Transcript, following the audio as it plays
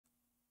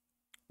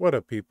What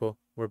up, people?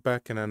 We're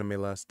back in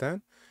Anime Last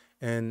Stand,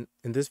 and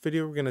in this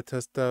video we're gonna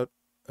test out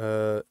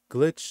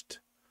glitched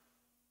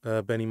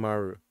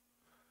BENIMARU.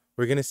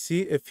 We're gonna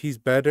see if he's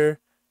better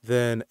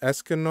than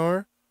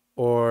Escanor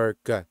or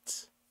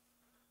Guts.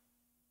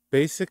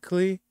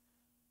 Basically,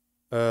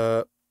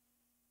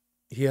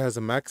 he has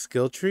a max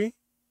skill tree.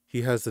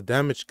 He has the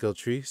damage skill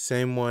tree,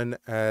 same one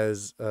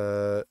as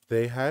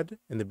they had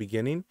in the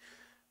beginning.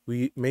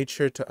 We made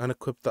sure to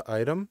unequip the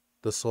item,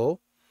 the soul.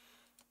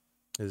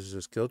 This is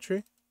a skill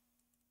tree.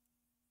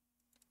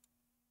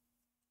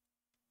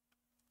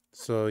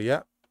 So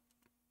yeah,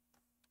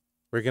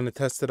 we're going to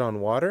test it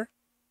on water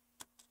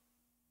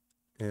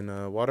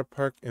in Water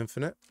Park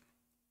Infinite.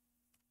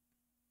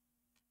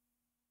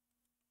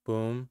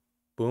 Boom,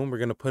 boom. We're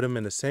going to put him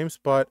in the same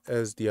spot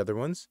as the other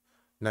ones.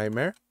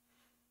 Nightmare.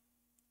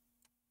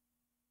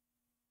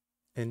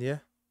 And yeah.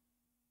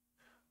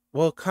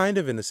 Well, kind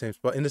of in the same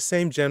spot. In the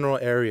same general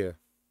area.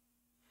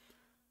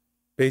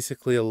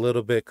 Basically a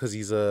little bit because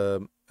he's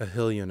a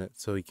hill unit.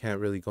 So he can't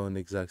really go in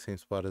the exact same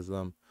spot as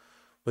them.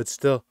 But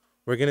still,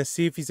 we're going to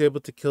see if he's able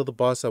to kill the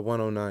boss at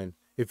 109.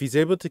 If he's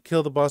able to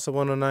kill the boss at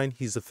 109,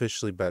 he's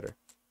officially better.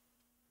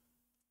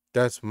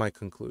 That's my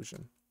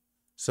conclusion.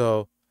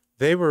 So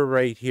they were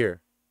right here.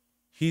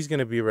 He's going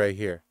to be right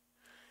here.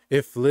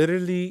 If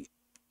literally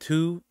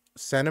 2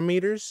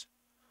 centimeters,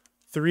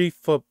 3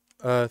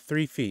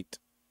 feet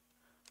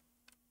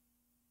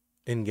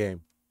in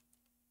game.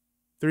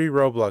 3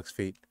 Roblox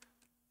feet.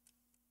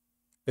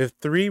 If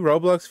 3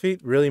 Roblox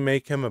feet really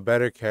make him a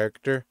better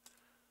character,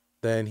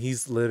 then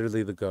he's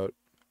literally the GOAT.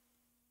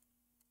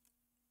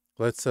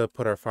 Let's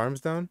put our farms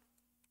down.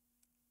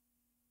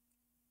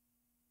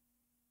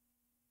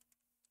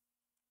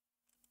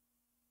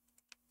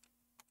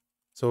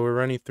 So we're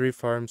running 3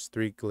 farms,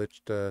 3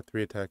 glitched,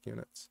 3 attack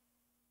units.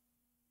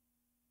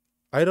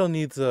 Idol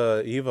needs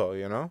a Evo,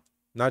 you know?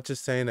 Not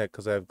just saying that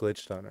because I have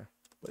glitched on her.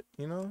 But,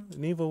 you know,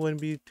 an Evo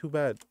wouldn't be too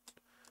bad.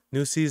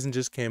 New season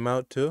just came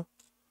out, too.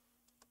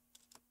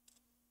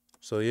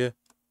 So, yeah,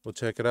 we'll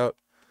check it out.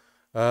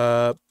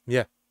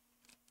 Yeah.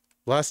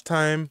 Last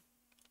time,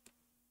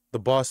 the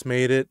boss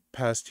made it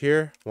past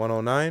here,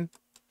 109.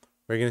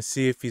 We're going to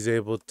see if he's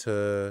able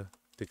to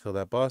kill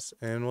that boss.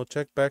 And we'll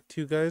check back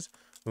to you guys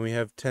when we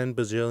have $10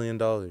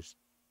 bajillion.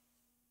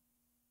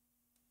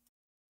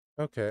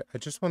 Okay, I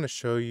just want to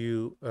show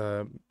you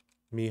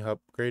me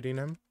upgrading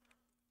him.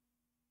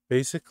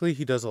 Basically,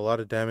 he does a lot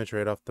of damage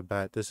right off the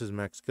bat. This is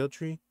max skill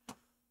tree.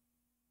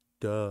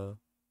 Duh.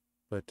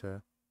 But,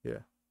 yeah.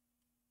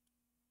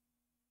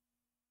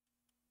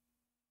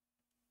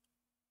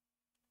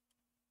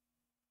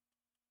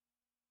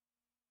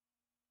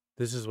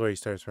 This is where he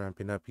starts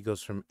ramping up. He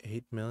goes from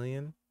 8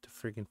 million to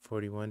freaking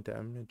 41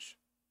 damage.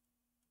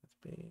 That's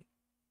big.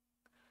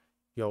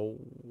 Yo.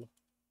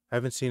 I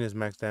haven't seen his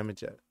max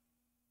damage yet.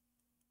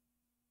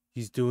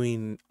 He's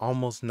doing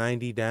almost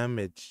 90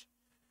 damage.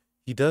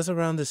 He does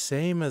around the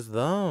same as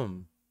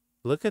them.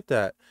 Look at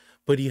that.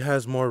 But he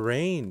has more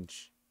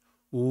range.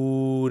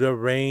 Ooh, the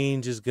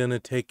range is going to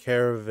take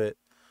care of it.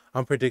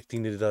 I'm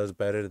predicting he does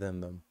better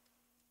than them.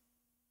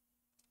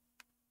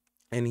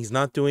 And he's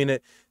not doing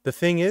it. The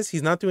thing is,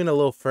 he's not doing it a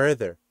little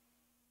further.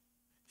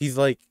 He's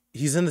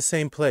in the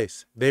same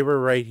place. They were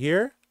right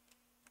here.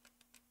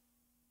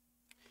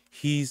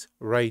 He's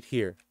right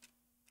here.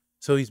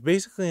 So he's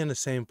basically in the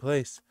same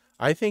place.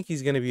 I think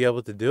he's going to be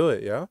able to do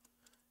it, yeah?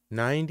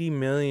 90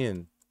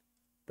 million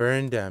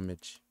burn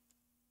damage.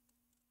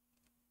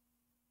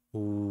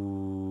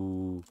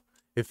 Ooh.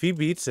 If he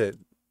beats it,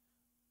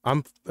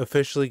 I'm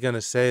officially going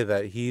to say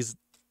that he's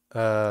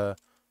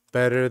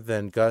better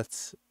than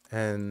Guts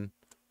and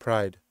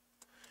Pride.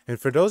 And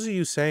for those of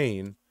you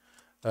saying,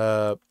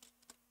 what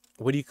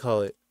do you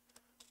call it?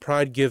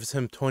 Pride gives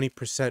him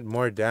 20%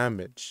 more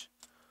damage.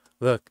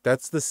 Look,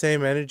 that's the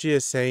same energy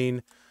as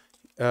saying,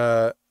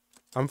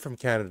 I'm from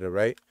Canada,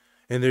 right?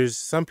 And there's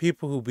some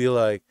people who be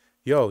like,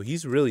 yo,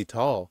 he's really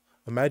tall.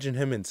 Imagine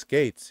him in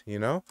skates, you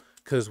know?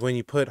 Because when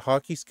you put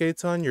hockey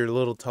skates on, you're a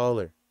little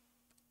taller.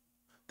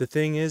 The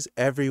thing is,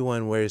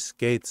 everyone wears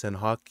skates and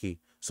hockey,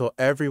 so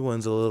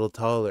everyone's a little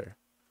taller.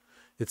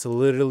 It's a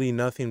literally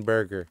nothing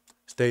burger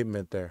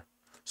statement there.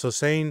 So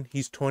saying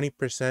he's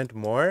 20%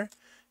 more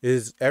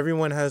is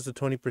everyone has the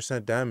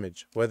 20%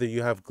 damage. Whether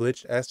you have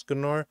glitched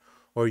Escanor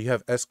or you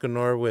have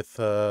Escanor with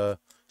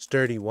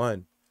Sturdy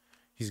 1.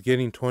 He's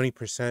getting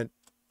 20%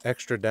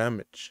 extra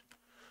damage.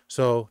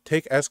 So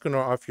take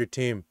Escanor off your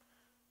team,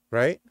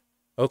 right?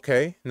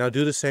 Okay, now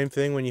do the same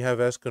thing when you have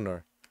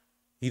Escanor.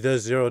 He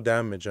does 0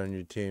 damage on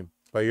your team.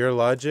 By your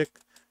logic,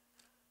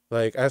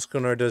 like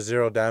Escanor does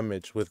 0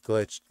 damage with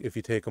glitch if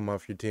you take him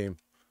off your team.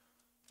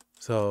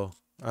 So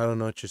I don't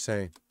know what you're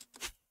saying.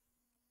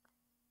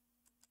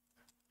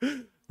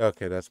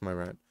 Okay, that's my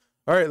rant.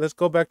 All right, let's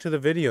go back to the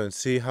video and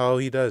see how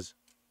he does.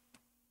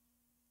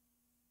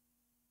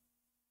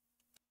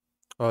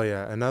 Oh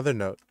yeah, another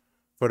note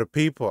for the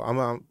people.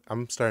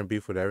 I'm starting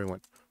beef with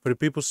everyone. For the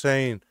people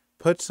saying,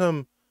 put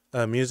some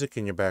music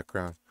in your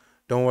background.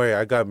 Don't worry,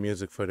 I got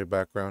music for the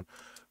background.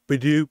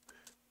 Ba-doop,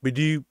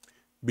 ba-doop,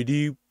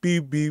 ba-doop,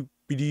 beep, beep,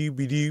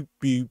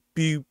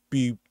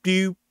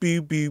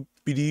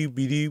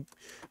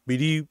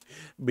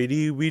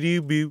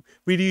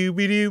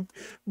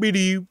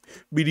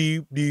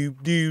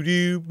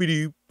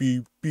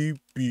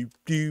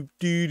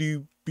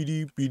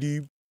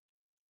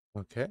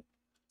 Okay,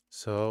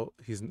 so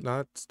he's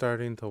not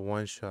starting to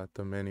one-shot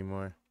them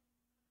anymore.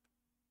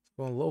 It's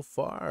going a little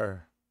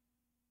far.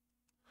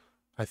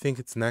 I think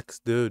it's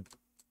next, dude.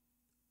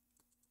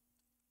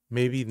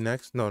 Maybe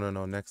next. No,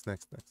 next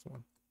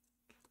one.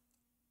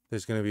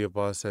 There's gonna be a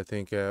boss, I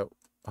think, at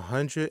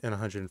 100 and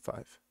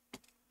 105.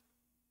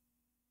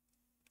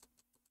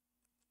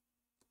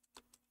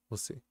 We'll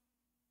see.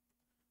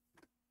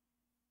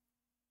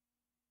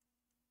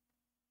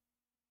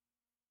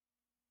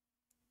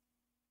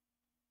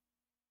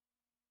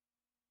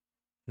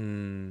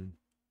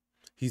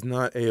 He's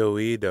not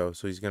AoE though,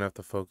 so he's gonna have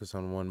to focus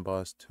on one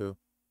boss too.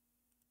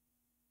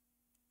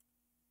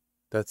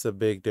 That's a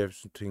big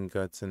difference between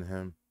Guts and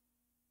him.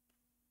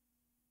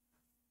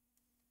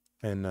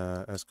 And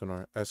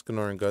Escanor.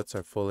 Escanor and Guts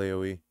are full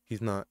AoE.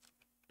 He's not.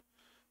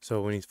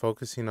 So when he's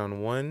focusing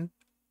on one,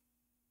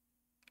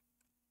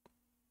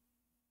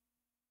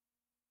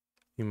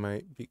 he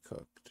might be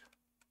cooked.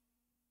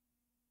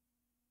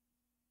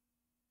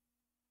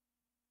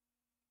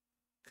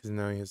 Because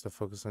now he has to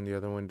focus on the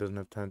other one. Doesn't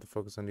have time to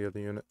focus on the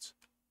other units.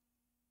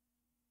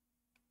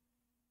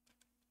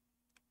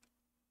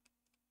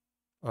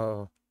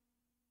 Uh-oh.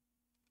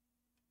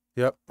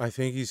 Yep, I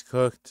think he's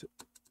cooked.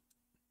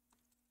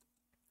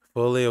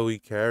 Full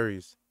AoE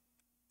carries.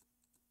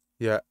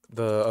 Yeah,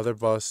 the other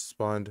boss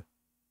spawned.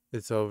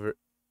 It's over.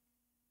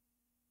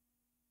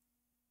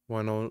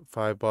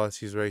 105 boss,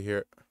 he's right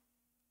here.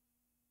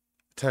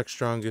 Attack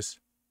strongest.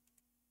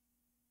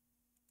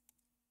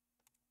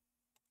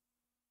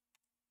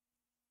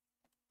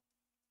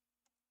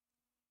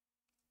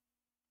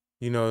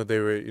 You know,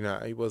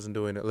 he wasn't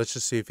doing it. Let's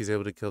just see if he's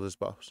able to kill this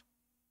boss.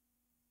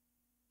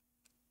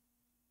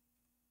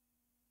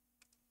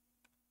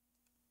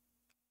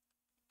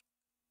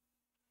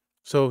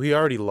 So he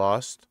already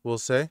lost, we'll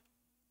say.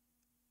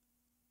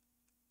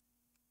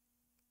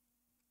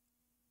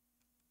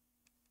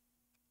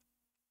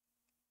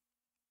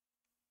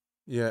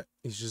 Yeah,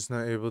 he's just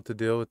not able to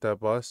deal with that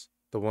boss.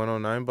 The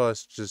 109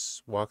 boss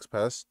just walks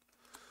past.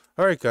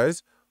 Alright,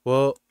 guys.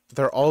 Well,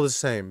 they're all the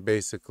same,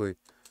 basically.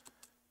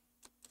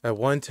 At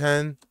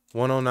 110,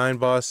 109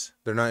 boss,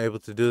 they're not able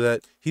to do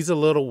that. He's a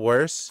little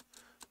worse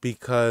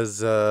because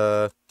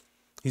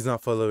he's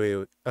not full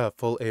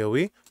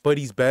AoE, but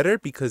he's better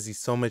because he's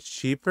so much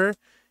cheaper,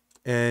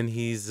 and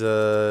he's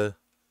so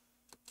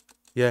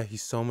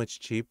much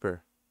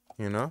cheaper,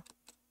 you know?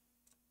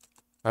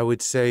 I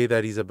would say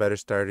that he's a better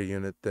starter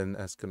unit than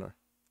Escanor.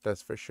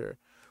 That's for sure.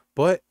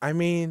 But, I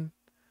mean,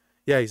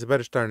 yeah, he's a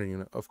better starter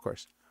unit, of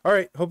course.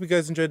 Alright, hope you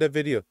guys enjoyed that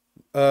video.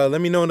 Let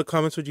me know in the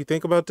comments what you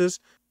think about this.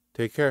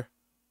 Take care.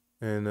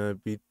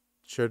 And be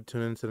sure to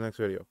tune in to the next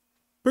video.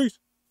 Peace!